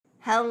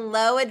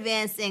Hello,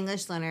 advanced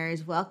English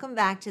learners. Welcome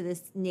back to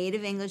this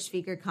native English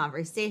speaker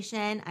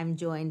conversation. I'm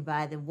joined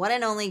by the one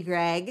and only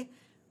Greg.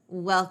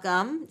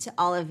 Welcome to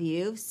all of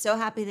you. So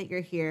happy that you're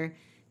here.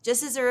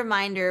 Just as a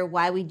reminder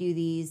why we do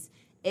these,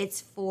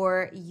 it's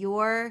for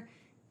your,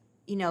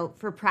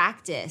 for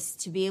practice,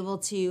 to be able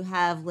to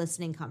have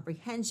listening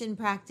comprehension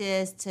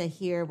practice, to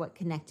hear what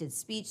connected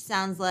speech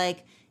sounds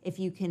like. If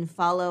you can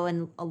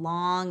follow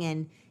along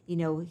and,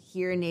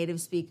 hear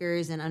native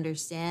speakers and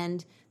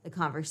understand the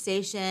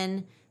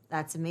conversation,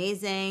 that's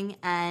amazing,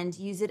 and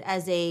use it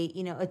as a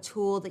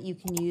tool that you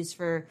can use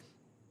for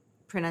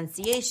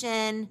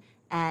pronunciation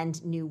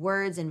and new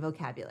words and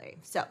vocabulary.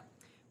 So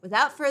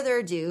without further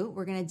ado,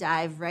 we're going to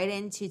dive right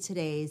into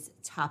today's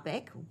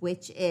topic,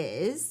 which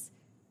is,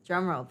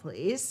 drumroll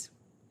please,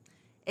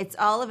 it's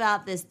all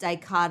about this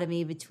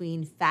dichotomy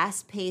between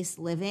fast-paced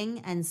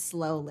living and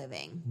slow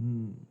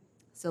living.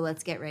 So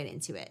let's get right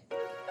into it.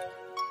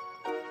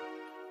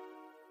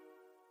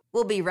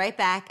 We'll be right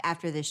back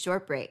after this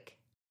short break.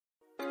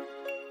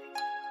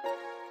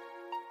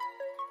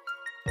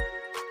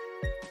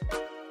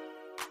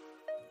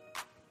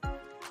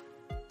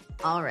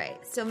 All right,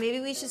 so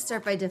maybe we should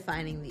start by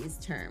defining these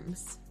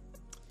terms.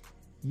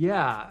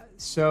 Yeah,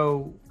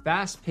 so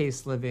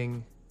fast-paced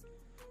living,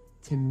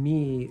 to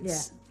me,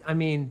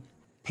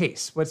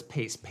 pace. What's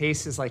pace?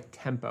 Pace is like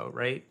tempo,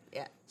 right?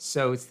 Yeah.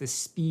 So it's the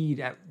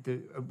speed at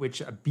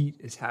which a beat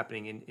is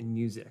happening in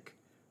music,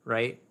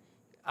 right?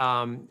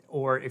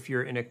 Or if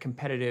you're in a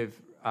competitive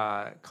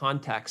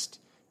context,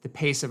 the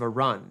pace of a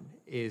run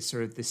is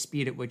sort of the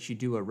speed at which you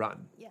do a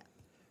run. Yeah.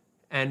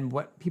 And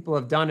what people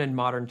have done in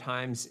modern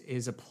times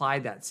is apply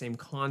that same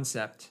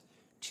concept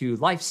to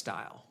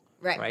lifestyle,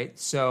 right?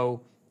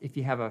 So if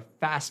you have a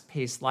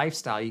fast-paced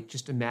lifestyle, you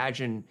just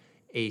imagine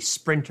a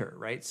sprinter,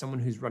 right? Someone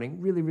who's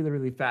running really, really,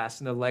 really fast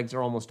and their legs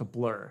are almost a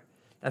blur.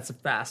 That's a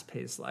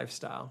fast-paced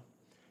lifestyle.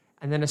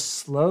 And then a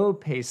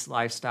slow-paced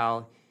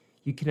lifestyle,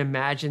 you can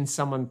imagine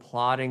someone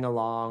plodding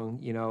along,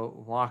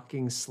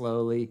 walking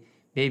slowly,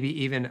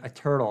 maybe even a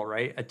turtle,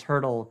 right? A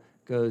turtle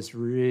goes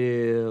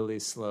really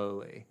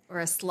slowly. Or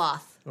a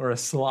sloth. Or a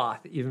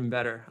sloth, even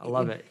better. I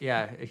love it.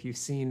 Yeah, if you've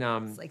seen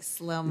it's like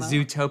slow-mo.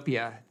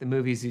 Zootopia, the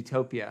movie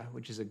Zootopia,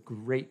 which is a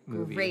great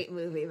movie. Great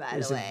movie, by the way.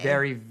 There's a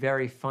very,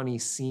 very funny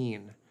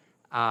scene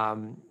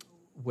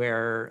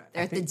where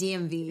they're at the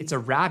DMV. It's a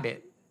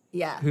rabbit.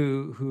 Yeah.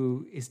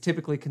 Who is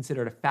typically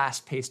considered a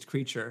fast-paced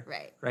creature.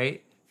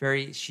 Right.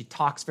 She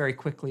talks very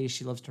quickly.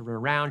 She loves to run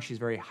around. She's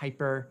very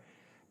hyper.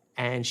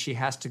 And she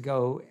has to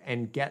go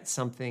and get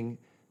something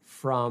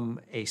from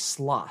a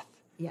sloth.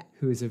 Yeah.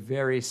 Who is a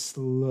very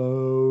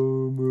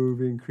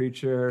slow-moving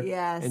creature.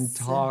 Yes. And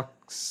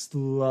talks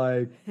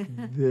like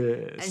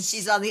this. And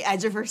she's on the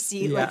edge of her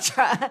seat,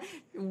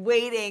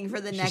 waiting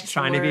for the next word. She's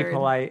trying to be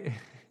polite.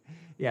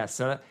 Yeah,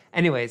 so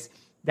anyways,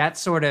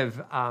 that's sort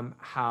of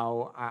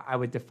how I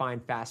would define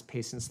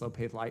fast-paced and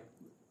slow-paced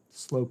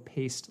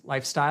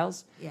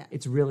lifestyles. Yeah.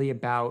 It's really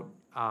about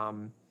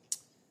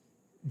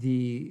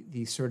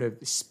the sort of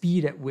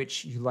speed at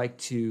which you like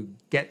to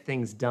get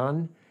things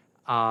done,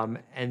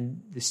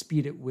 and the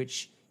speed at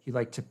which you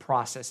like to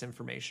process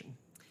information.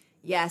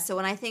 Yeah, so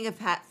when I think of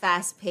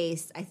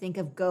fast-paced, I think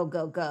of go,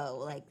 go, go.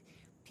 Like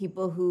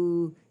people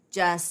who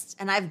just,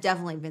 and I've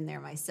definitely been there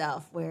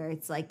myself, where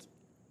it's like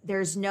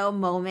there's no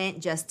moment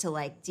just to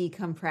like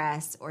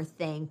decompress or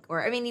think,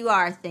 or, I mean, you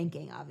are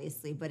thinking,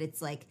 obviously, but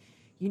it's like,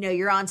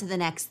 you're on to the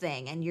next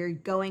thing and you're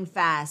going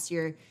fast.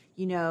 You're,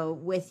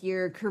 with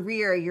your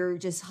career, you're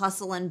just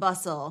hustle and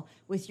bustle.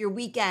 With your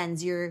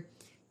weekends, you're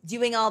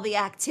doing all the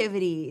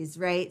activities,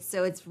 right?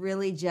 So it's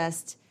really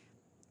just,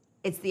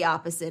 it's the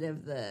opposite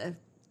of the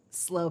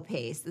slow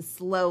pace, the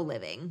slow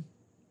living.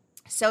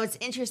 So it's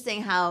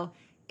interesting how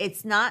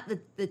it's not,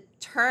 the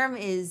term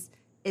is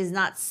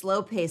not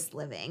slow-paced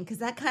living, because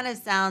that kind of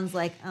sounds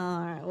like,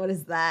 oh, what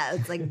is that?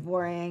 It's like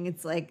boring.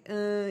 It's like,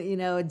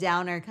 a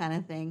downer kind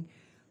of thing.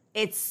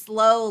 It's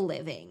slow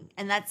living,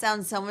 and that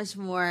sounds so much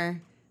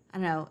more, I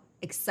don't know,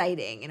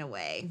 exciting in a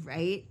way,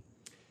 right?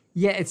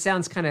 Yeah, it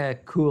sounds kind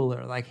of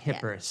cooler, like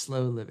hipper,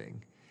 slow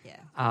living.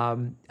 Yeah.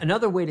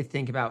 Another way to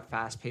think about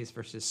fast-paced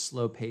versus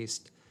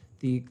slow-paced,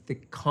 the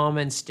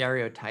common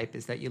stereotype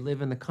is that you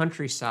live in the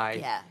countryside.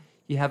 Yeah.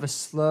 You have a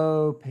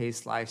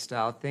slow-paced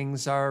lifestyle.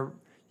 Things are,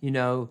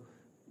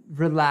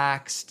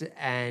 relaxed,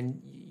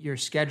 and your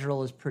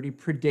schedule is pretty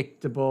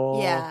predictable.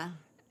 Yeah.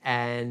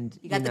 And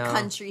you got the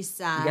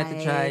countryside. You got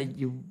the child.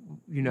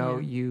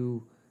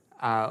 You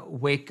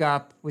wake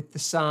up with the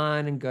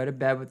sun and go to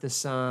bed with the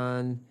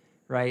sun,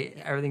 right?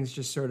 Yeah. Everything's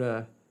just sort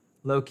of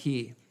low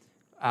key.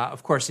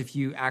 Of course, if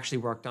you actually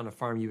worked on a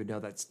farm, you would know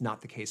that's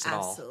not the case at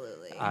all.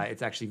 Absolutely.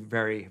 It's actually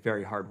very,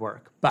 very hard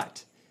work.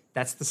 But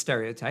that's the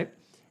stereotype.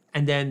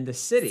 And then the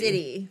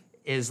city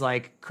is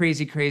like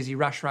crazy, crazy,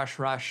 rush, rush,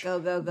 rush. Go,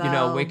 go,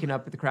 go. Waking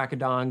up at the crack of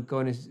dawn,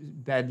 going to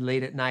bed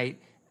late at night.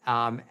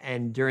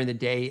 And during the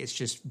day, it's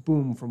just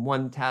boom, from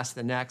one task to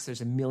the next.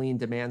 There's a million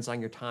demands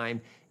on your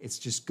time. It's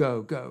just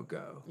go, go,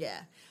 go.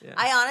 Yeah.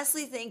 I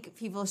honestly think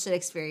people should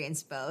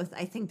experience both.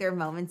 I think there are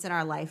moments in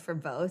our life for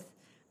both.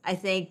 I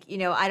think,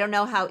 I don't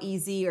know how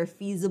easy or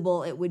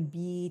feasible it would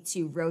be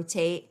to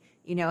rotate,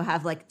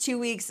 have like 2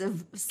 weeks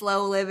of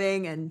slow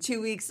living and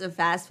 2 weeks of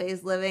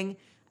fast-paced living.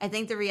 I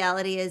think the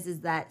reality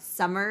is that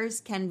summers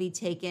can be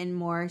taken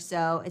more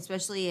so,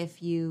 especially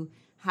if you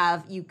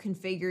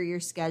configure your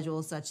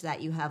schedule such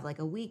that you have like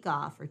a week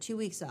off or 2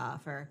 weeks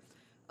off or,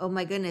 oh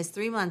my goodness,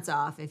 3 months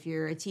off if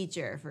you're a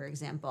teacher, for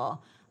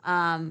example.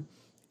 And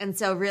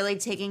so really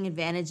taking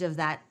advantage of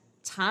that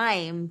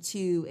time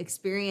to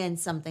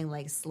experience something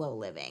like slow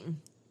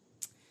living.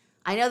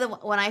 I know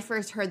that when I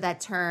first heard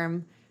that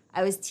term,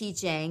 I was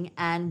teaching,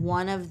 and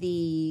one of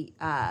the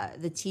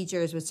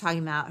teachers was talking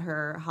about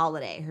her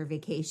holiday, her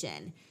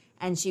vacation,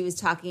 and she was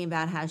talking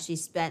about how she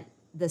spent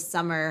the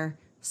summer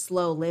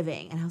slow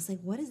living, and I was like,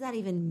 what does that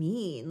even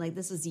mean? Like,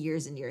 this was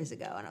years and years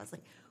ago, and I was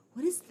like,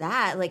 what is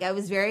that? Like, I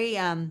was very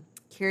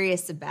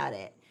curious about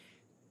it,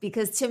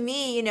 because to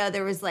me,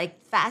 there was like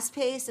fast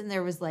pace and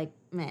there was like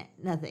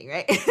nothing,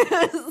 right?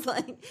 It was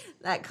like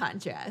that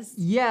contrast.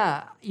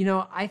 Yeah,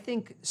 I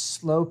think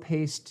slow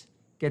paced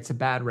gets a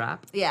bad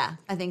rap. Yeah,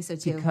 I think so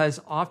too. Because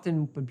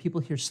often when people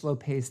hear slow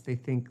paced, they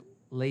think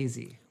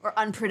lazy. Or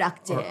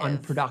unproductive.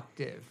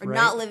 Or right?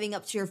 not living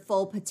up to your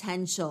full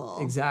potential.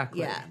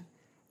 Exactly. Yeah.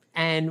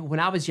 And when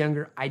I was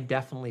younger, I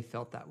definitely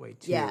felt that way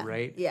too,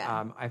 right?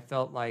 Yeah. I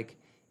felt like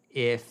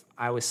if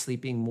I was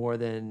sleeping more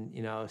than,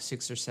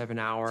 6 or 7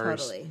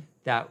 hours,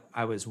 that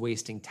I was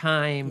wasting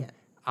time.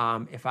 Yeah.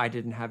 If I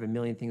didn't have a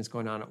million things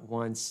going on at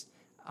once,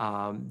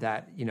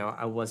 that,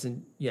 I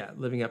wasn't,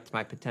 living up to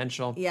my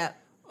potential. Yeah.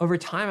 Over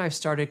time, I've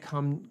started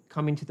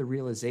coming to the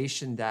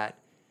realization that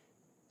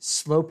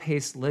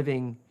slow-paced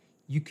living,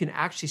 you can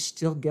actually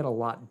still get a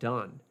lot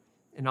done.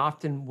 And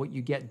often what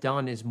you get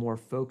done is more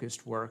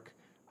focused work.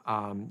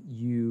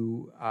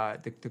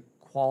 The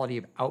quality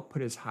of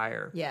output is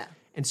higher. Yeah.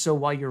 And so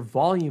while your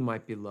volume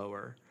might be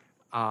lower,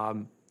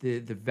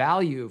 the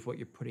value of what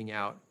you're putting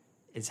out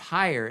is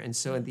higher. And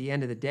so at the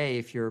end of the day,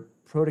 if your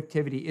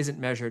productivity isn't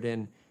measured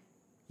in,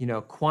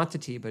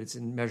 quantity, but it's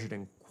measured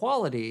in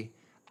quality,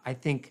 I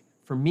think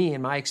for me,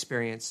 in my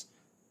experience,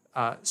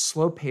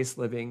 slow-paced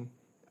living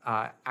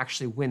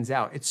actually wins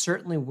out. It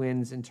certainly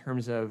wins in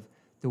terms of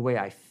the way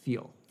I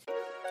feel.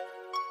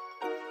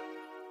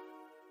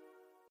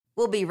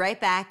 We'll be right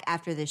back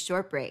after this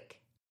short break.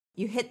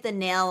 You hit the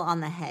nail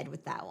on the head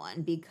with that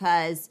one,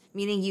 because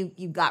meaning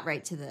you got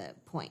right to the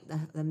point,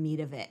 the meat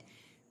of it.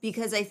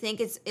 Because I think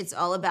it's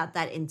all about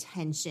that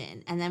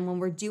intention. And then when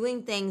we're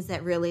doing things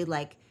that really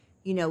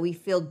we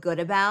feel good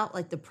about,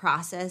 like the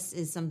process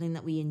is something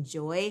that we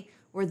enjoy,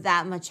 we're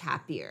that much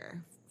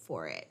happier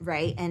for it,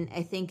 right? And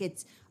I think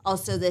it's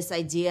also this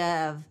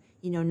idea of,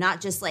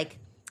 not just like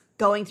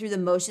going through the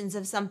motions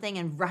of something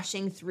and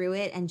rushing through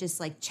it and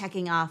just like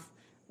checking off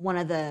one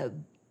of the,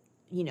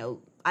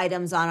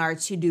 items on our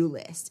to-do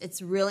list. It's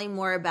really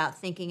more about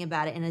thinking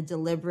about it in a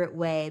deliberate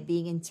way,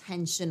 being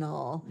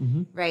intentional,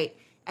 right?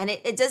 And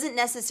it doesn't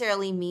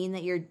necessarily mean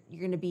that you're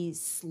going to be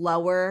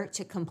slower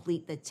to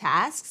complete the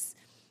tasks.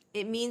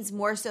 It means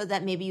more so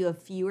that maybe you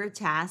have fewer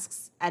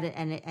tasks at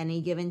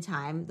any given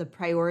time. The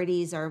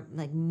priorities are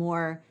like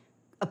more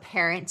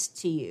apparent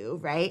to you,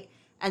 right?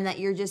 And that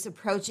you're just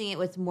approaching it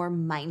with more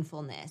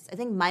mindfulness. I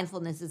think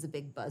mindfulness is a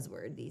big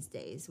buzzword these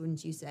days,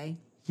 wouldn't you say?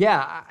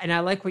 Yeah, and I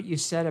like what you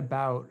said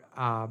about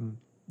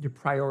your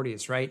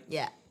priorities, right?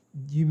 Yeah.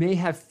 You may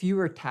have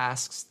fewer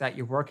tasks that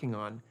you're working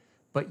on,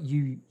 but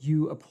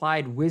you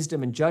applied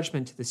wisdom and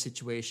judgment to the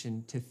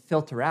situation to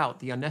filter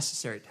out the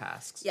unnecessary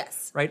tasks.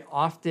 Yes. Right?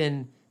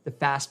 Often the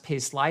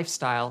fast-paced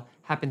lifestyle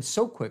happens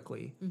so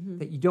quickly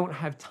that you don't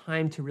have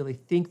time to really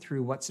think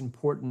through what's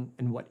important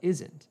and what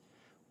isn't.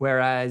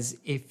 Whereas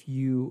if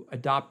you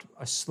adopt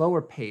a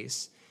slower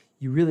pace,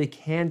 you really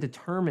can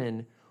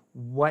determine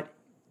what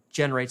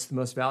generates the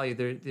most value.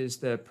 There's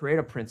the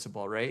Pareto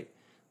principle, right?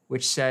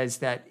 Which says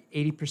that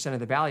 80%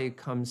 of the value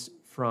comes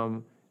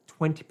from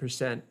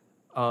 20%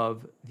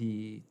 of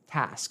the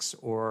tasks,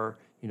 or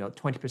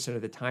 20%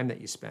 of the time that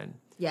you spend.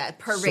 Yeah,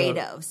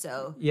 Pareto.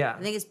 So yeah,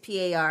 I think it's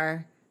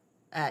PARETO,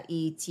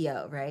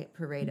 right?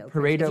 Pareto.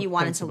 Pareto. If you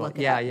wanted principle. to look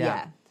it up.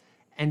 Yeah.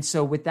 And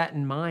so with that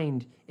in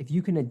mind, if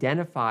you can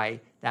identify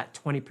that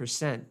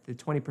 20%, the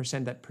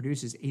 20% that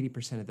produces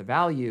 80% of the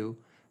value,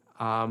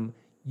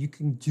 you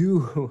can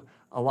do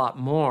a lot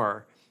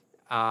more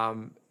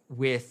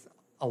with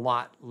a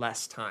lot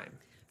less time.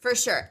 For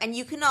sure. And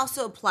you can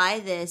also apply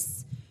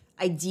this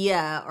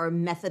idea or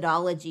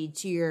methodology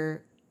to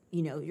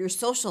your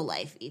social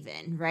life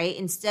even, right?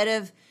 Instead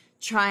of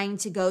trying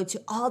to go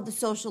to all the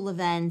social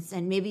events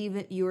and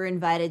maybe you were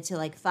invited to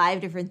like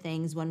 5 different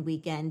things one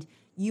weekend,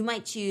 you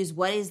might choose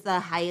what is the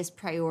highest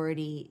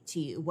priority to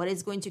you, what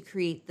is going to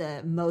create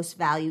the most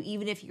value,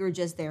 even if you were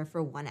just there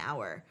for 1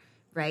 hour,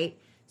 right?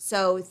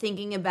 So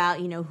thinking about,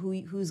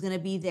 who's going to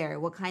be there,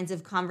 what kinds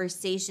of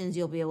conversations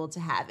you'll be able to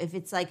have. If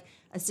it's like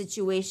a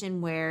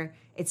situation where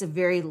it's a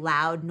very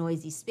loud,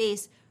 noisy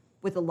space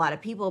with a lot of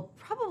people,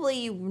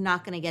 probably you're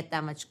not going to get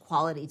that much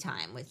quality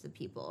time with the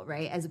people,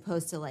 right? As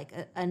opposed to like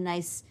a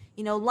nice,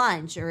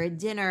 lunch or a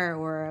dinner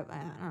or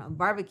a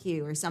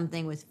barbecue or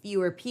something with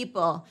fewer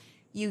people.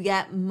 you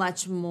get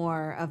much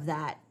more of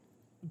that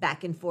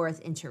back and forth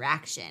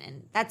interaction.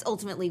 And that's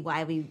ultimately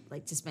why we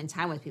like to spend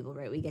time with people,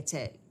 right? We get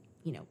to,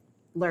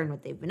 learn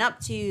what they've been up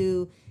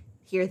to,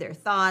 hear their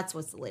thoughts,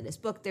 what's the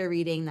latest book they're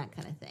reading, that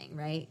kind of thing,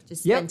 right?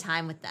 Just spend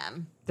time with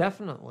them.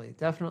 Definitely.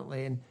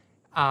 And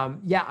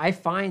I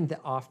find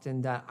that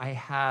often that I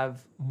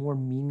have more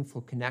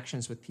meaningful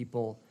connections with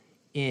people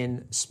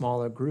in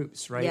smaller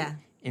groups, right? Yeah.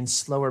 In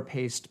slower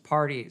paced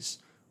parties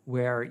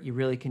where you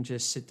really can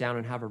just sit down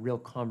and have a real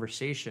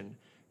conversation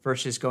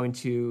versus going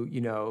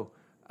to,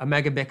 a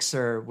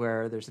megabixer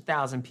where there's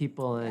 1,000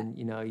 people and,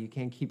 you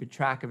can't keep a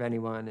track of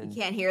anyone. And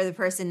you can't hear the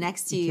person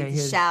next to you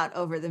shout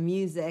over the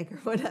music or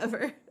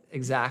whatever.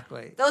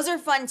 Exactly. Those are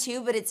fun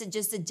too, but it's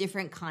just a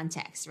different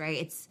context, right?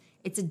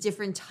 It's a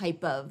different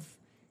type of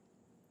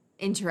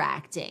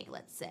interacting,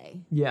 let's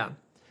say. Yeah.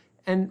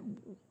 And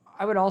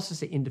I would also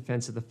say, in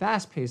defense of the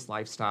fast-paced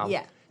lifestyle,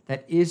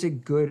 that is a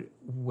good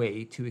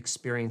way to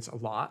experience a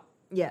lot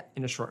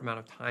in a short amount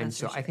of time.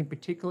 That's I think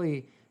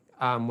particularly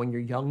when you're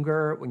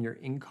younger, when you're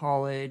in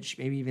college,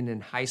 maybe even in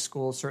high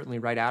school, certainly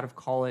right out of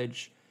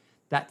college,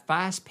 that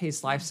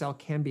fast-paced lifestyle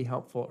can be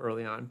helpful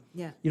early on.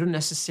 Yeah. You don't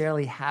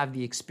necessarily have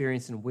the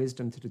experience and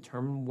wisdom to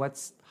determine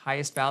what's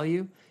highest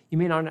value. You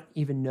may not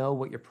even know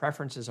what your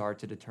preferences are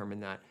to determine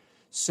that.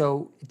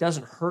 So it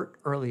doesn't hurt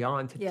early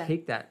on to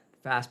take that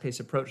fast-paced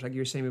approach, like you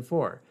were saying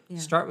before. Yeah.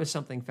 Start with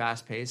something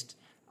fast-paced,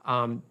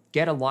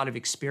 get a lot of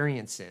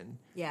experience in,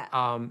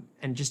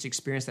 and just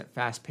experience that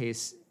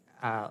fast-paced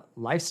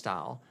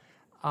lifestyle.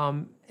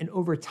 And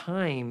over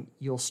time,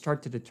 you'll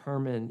start to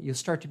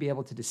be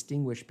able to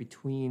distinguish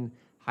between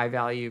high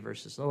value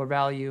versus lower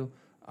value,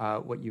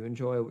 what you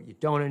enjoy, what you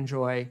don't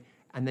enjoy,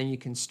 and then you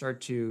can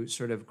start to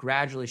sort of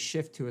gradually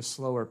shift to a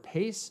slower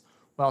pace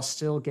while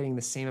still getting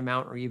the same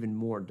amount or even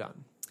more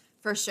done.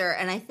 For sure.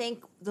 And I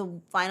think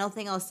the final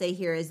thing I'll say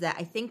here is that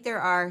I think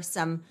there are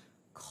some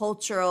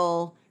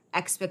cultural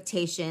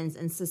expectations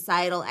and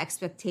societal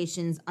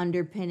expectations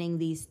underpinning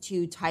these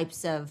two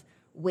types of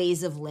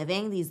ways of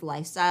living, these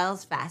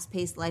lifestyles,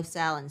 fast-paced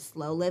lifestyle and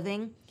slow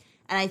living.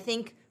 And I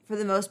think for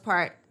the most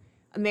part,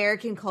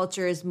 American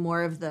culture is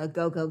more of the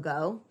go, go,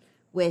 go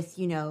with,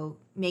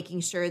 making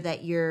sure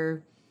that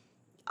you're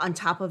on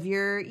top of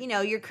your,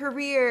 your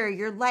career,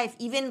 your life,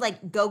 even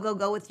like go, go,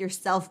 go with your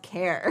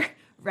self-care,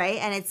 right?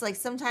 And it's like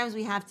sometimes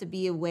we have to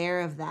be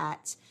aware of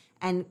that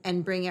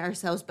and bring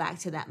ourselves back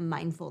to that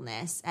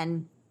mindfulness.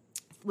 And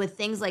with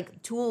things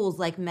like tools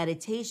like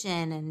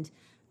meditation and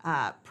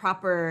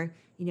proper,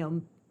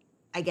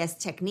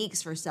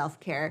 techniques for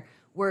self-care,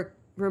 we're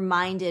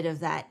reminded of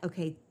that,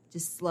 okay,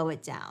 just slow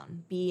it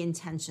down, be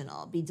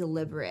intentional, be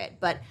deliberate.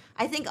 But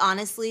I think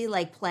honestly,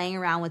 like playing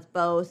around with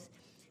both,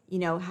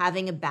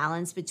 having a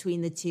balance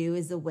between the two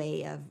is a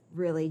way of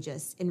really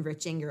just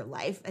enriching your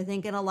life. I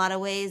think in a lot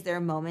of ways there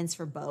are moments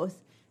for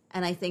both.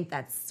 And I think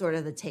that's sort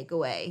of the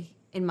takeaway,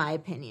 in my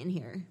opinion,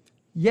 here.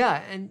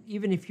 Yeah, and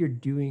even if you're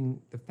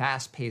doing the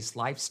fast-paced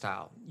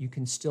lifestyle, you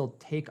can still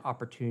take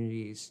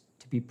opportunities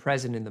to be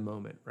present in the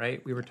moment,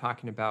 right? We were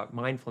talking about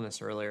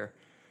mindfulness earlier.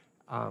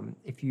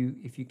 If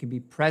you can be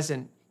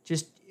present,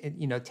 just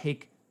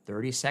take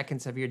 30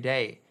 seconds of your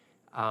day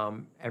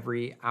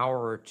every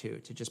hour or two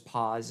to just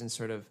pause and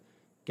sort of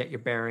get your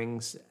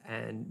bearings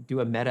and do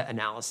a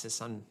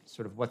meta-analysis on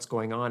sort of what's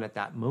going on at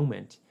that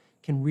moment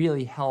can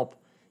really help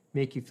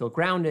make you feel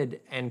grounded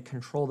and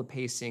control the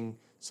pacing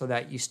so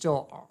that you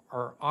still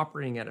are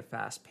operating at a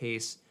fast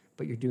pace,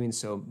 but you're doing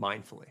so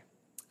mindfully.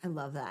 I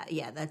love that.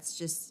 Yeah,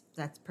 that's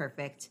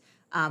perfect.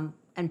 And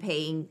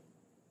paying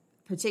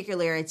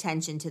particular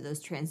attention to those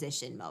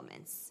transition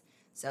moments.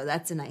 So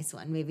that's a nice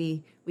one.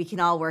 Maybe we can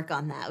all work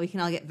on that. We can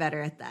all get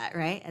better at that,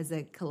 right? As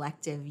a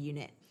collective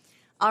unit.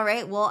 All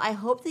right. Well, I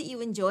hope that you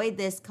enjoyed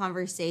this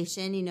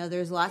conversation.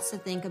 There's lots to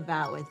think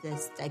about with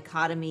this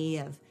dichotomy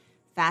of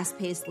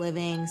fast-paced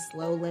living,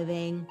 slow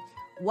living.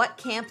 What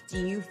camp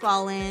do you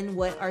fall in?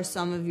 What are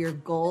some of your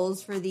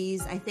goals for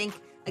these? I think,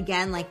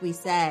 again, like we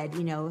said,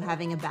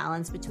 having a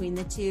balance between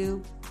the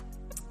two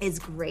is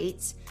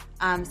great.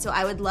 So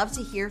I would love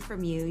to hear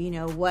from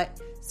you, what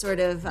sort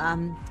of,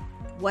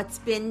 what's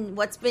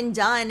been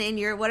done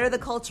in what are the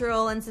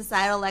cultural and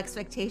societal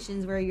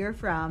expectations where you're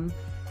from?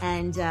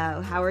 And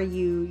how are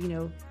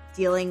you,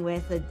 dealing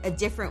with a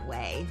different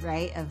way,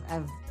 right,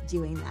 of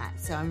doing that?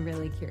 So I'm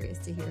really curious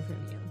to hear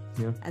from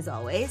you, as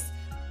always.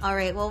 All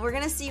right, well, we're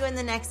going to see you in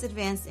the next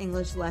advanced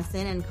English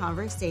lesson and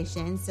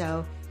conversation.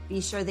 So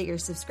be sure that you're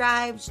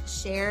subscribed,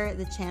 share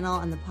the channel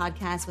and the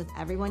podcast with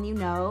everyone you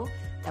know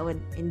that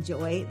would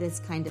enjoy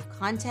this kind of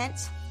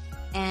content.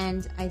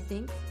 And I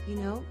think,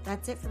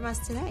 that's it from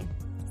us today.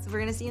 So we're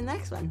going to see you in the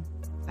next one.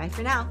 Bye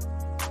for now.